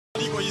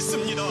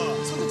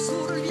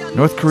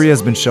North Korea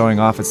has been showing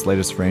off its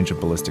latest range of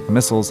ballistic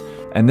missiles,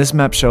 and this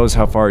map shows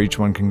how far each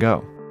one can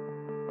go.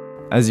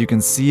 As you can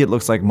see, it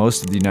looks like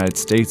most of the United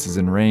States is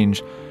in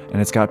range,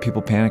 and it's got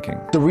people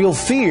panicking. The real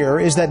fear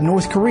is that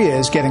North Korea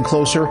is getting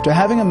closer to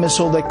having a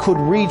missile that could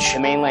reach the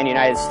mainland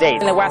United States,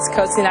 and the west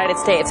coast of the United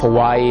States,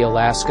 Hawaii,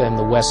 Alaska, and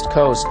the west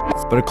coast.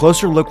 But a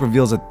closer look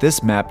reveals that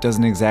this map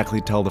doesn't exactly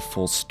tell the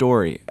full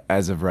story,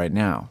 as of right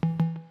now.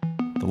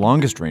 The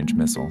longest range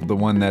missile, the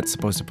one that's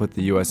supposed to put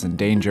the US in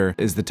danger,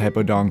 is the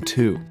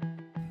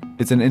Taepodong-2.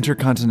 It's an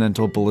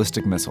intercontinental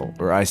ballistic missile,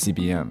 or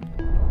ICBM.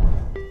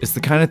 It's the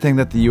kind of thing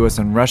that the US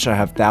and Russia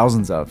have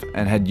thousands of,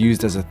 and had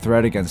used as a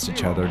threat against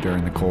each other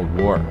during the Cold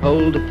War.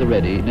 Hold at the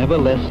ready, never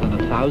less than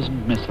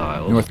 1,000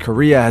 missiles. North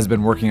Korea has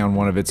been working on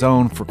one of its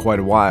own for quite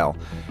a while,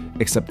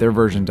 except their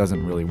version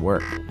doesn't really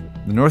work.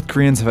 The North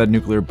Koreans have had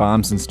nuclear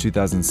bombs since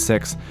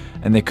 2006,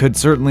 and they could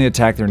certainly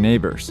attack their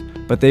neighbors,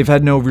 but they've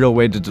had no real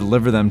way to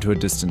deliver them to a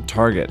distant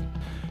target.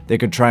 They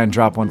could try and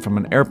drop one from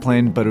an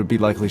airplane, but it would be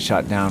likely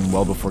shot down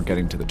well before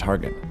getting to the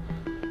target.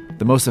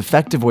 The most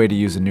effective way to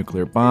use a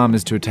nuclear bomb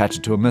is to attach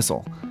it to a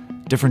missile.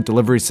 Different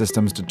delivery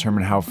systems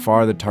determine how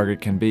far the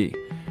target can be.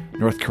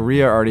 North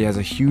Korea already has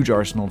a huge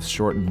arsenal of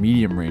short and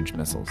medium range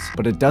missiles,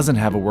 but it doesn't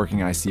have a working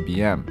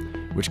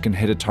ICBM, which can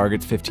hit a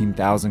target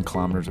 15,000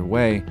 kilometers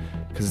away,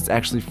 because it's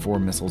actually 4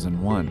 missiles in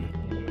one.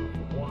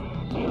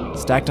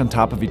 Stacked on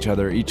top of each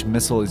other, each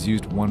missile is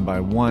used one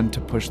by one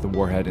to push the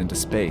warhead into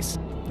space.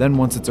 Then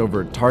once it's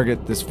over a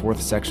target, this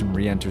fourth section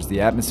re-enters the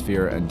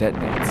atmosphere and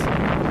detonates.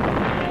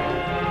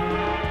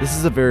 This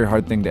is a very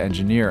hard thing to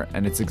engineer,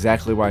 and it's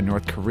exactly why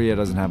North Korea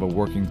doesn't have a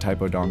working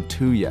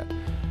Taepodong-2 yet.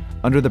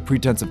 Under the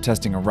pretense of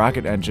testing a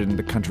rocket engine,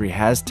 the country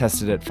has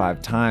tested it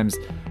 5 times,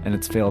 and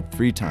it's failed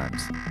 3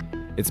 times.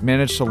 It's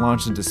managed to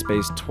launch into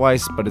space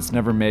twice, but it's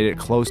never made it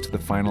close to the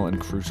final and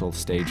crucial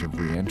stage of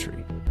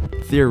re-entry.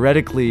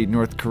 Theoretically,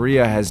 North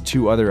Korea has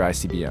 2 other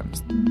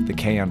ICBMs, the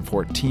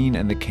KN-14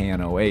 and the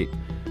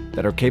KN-08,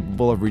 that are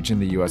capable of reaching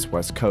the US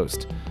West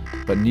Coast,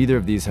 but neither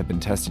of these have been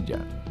tested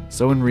yet.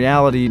 So in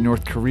reality,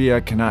 North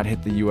Korea cannot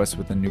hit the US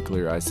with a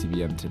nuclear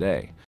ICBM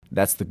today.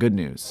 That's the good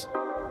news.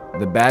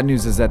 The bad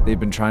news is that they've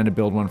been trying to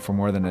build one for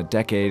more than a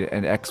decade,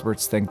 and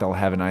experts think they'll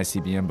have an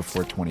ICBM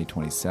before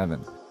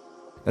 2027.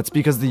 That's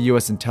because the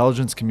US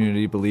intelligence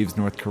community believes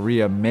North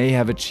Korea may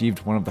have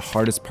achieved one of the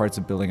hardest parts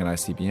of building an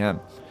ICBM,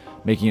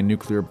 making a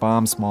nuclear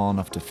bomb small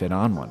enough to fit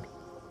on one.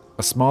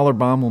 A smaller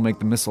bomb will make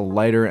the missile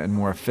lighter and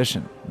more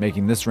efficient,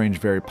 making this range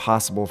very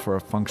possible for a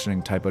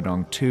functioning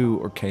Taepodong-2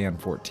 or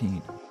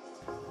KN-14.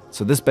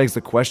 So this begs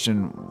the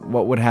question,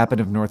 what would happen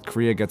if North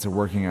Korea gets a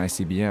working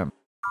ICBM?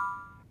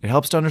 It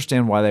helps to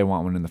understand why they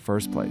want one in the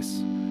first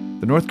place.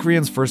 The North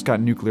Koreans first got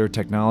nuclear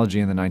technology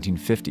in the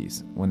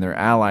 1950s, when their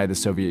ally, the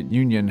Soviet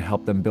Union,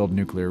 helped them build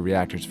nuclear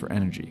reactors for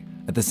energy.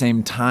 At the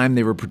same time,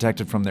 they were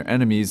protected from their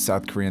enemies,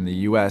 South Korea and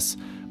the US,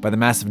 by the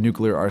massive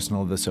nuclear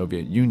arsenal of the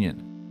Soviet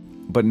Union.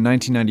 But in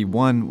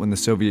 1991, when the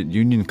Soviet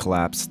Union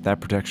collapsed, that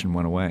protection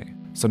went away.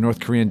 So North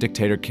Korean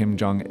dictator Kim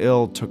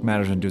Jong-il took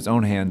matters into his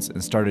own hands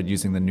and started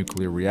using the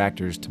nuclear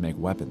reactors to make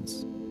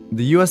weapons.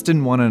 The US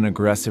didn't want an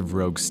aggressive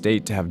rogue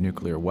state to have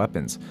nuclear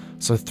weapons,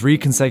 so 3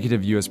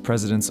 consecutive US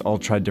presidents all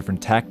tried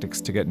different tactics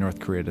to get North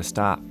Korea to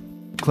stop.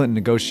 Clinton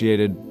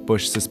negotiated,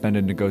 Bush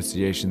suspended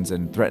negotiations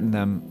and threatened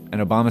them,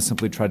 and Obama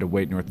simply tried to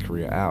wait North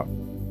Korea out.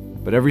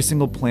 But every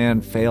single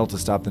plan failed to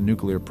stop the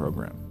nuclear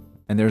program.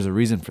 And there's a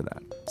reason for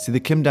that. See, the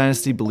Kim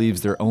dynasty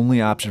believes their only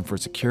option for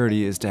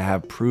security is to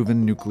have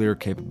proven nuclear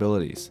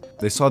capabilities.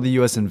 They saw the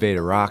US invade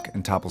Iraq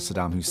and topple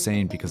Saddam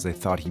Hussein because they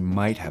thought he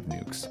might have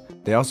nukes.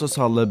 They also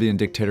saw Libyan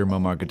dictator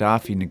Muammar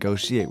Gaddafi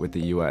negotiate with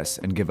the US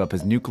and give up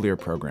his nuclear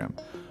program,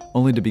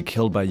 only to be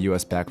killed by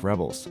US-backed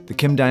rebels. The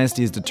Kim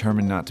dynasty is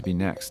determined not to be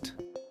next.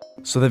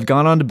 So they've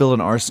gone on to build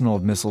an arsenal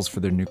of missiles for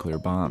their nuclear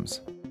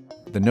bombs.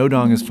 The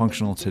Nodong is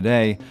functional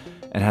today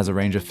and has a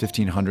range of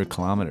 1,500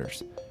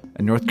 kilometers.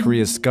 And North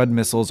Korea's Scud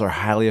missiles are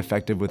highly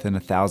effective within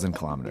 1,000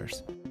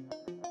 kilometers.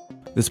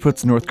 This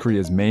puts North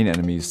Korea's main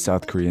enemies,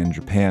 South Korea and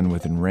Japan,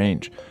 within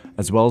range,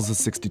 as well as the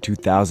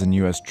 62,000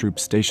 US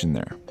troops stationed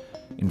there.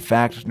 In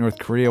fact, North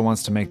Korea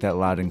wants to make that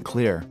loud and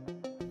clear,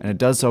 and it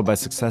does so by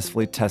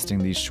successfully testing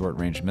these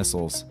short-range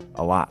missiles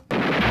a lot.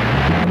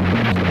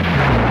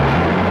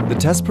 The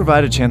tests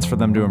provide a chance for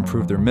them to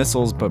improve their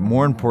missiles, but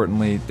more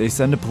importantly, they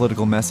send a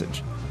political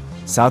message.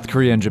 South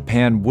Korea and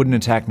Japan wouldn't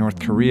attack North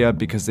Korea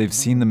because they've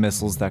seen the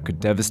missiles that could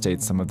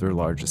devastate some of their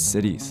largest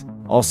cities.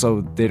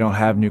 Also, they don't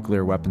have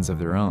nuclear weapons of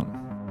their own.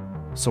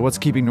 So what's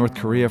keeping North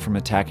Korea from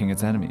attacking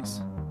its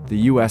enemies? The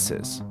US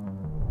is.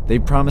 They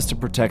promised to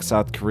protect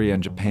South Korea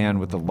and Japan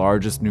with the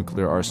largest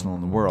nuclear arsenal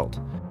in the world.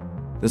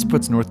 This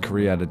puts North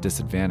Korea at a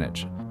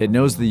disadvantage. It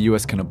knows the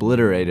US can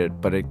obliterate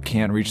it, but it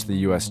can't reach the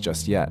US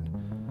just yet.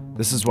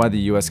 This is why the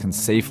US can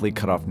safely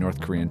cut off North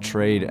Korean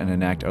trade and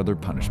enact other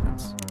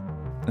punishments.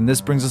 And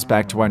this brings us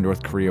back to why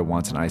North Korea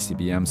wants an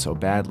ICBM so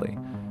badly.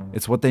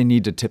 It's what they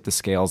need to tip the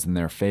scales in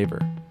their favor.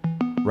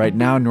 Right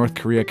now, North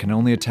Korea can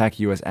only attack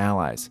US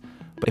allies,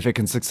 But if it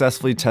can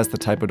successfully test the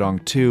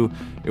Taepodong 2,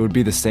 it would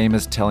be the same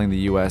as telling the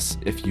US,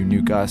 if you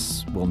nuke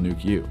us, we'll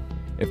nuke you.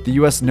 If the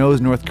US knows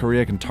North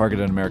Korea can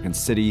target an American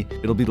city,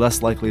 it'll be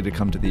less likely to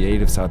come to the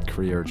aid of South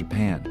Korea or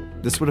Japan.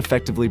 This would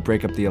effectively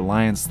break up the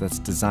alliance that's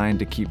designed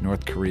to keep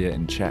North Korea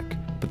in check.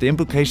 But the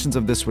implications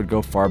of this would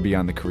go far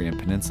beyond the Korean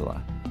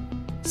Peninsula.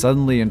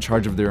 Suddenly, in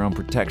charge of their own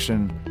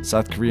protection,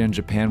 South Korea and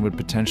Japan would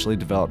potentially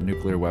develop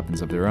nuclear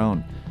weapons of their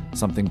own,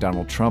 something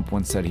Donald Trump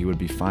once said he would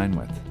be fine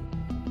with.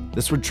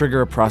 This would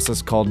trigger a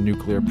process called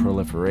nuclear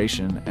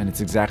proliferation, and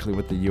it's exactly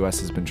what the US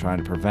has been trying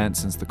to prevent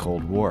since the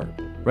Cold War.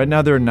 Right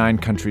now there are 9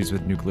 countries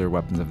with nuclear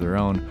weapons of their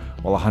own,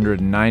 while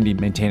 190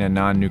 maintain a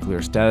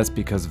non-nuclear status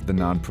because of the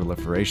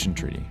Non-Proliferation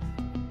Treaty.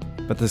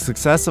 But the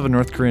success of a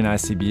North Korean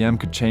ICBM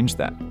could change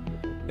that.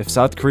 If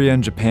South Korea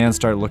and Japan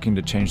start looking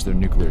to change their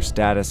nuclear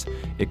status,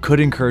 it could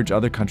encourage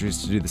other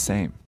countries to do the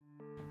same.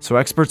 So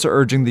experts are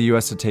urging the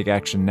US to take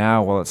action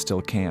now while it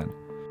still can.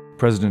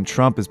 President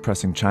Trump is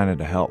pressing China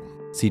to help.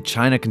 See,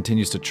 China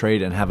continues to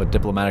trade and have a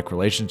diplomatic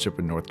relationship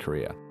with North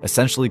Korea,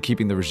 essentially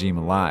keeping the regime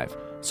alive.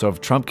 So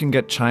if Trump can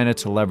get China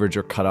to leverage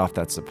or cut off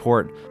that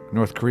support,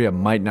 North Korea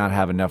might not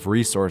have enough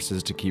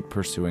resources to keep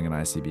pursuing an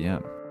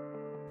ICBM.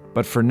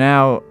 But for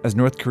now, as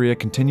North Korea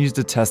continues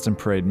to test and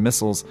parade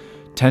missiles,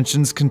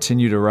 tensions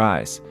continue to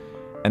rise.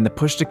 And the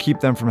push to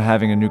keep them from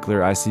having a nuclear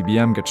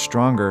ICBM gets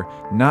stronger,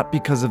 not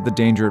because of the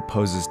danger it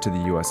poses to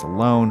the US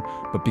alone,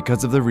 but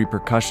because of the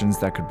repercussions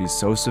that could be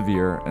so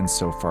severe and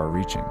so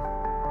far-reaching.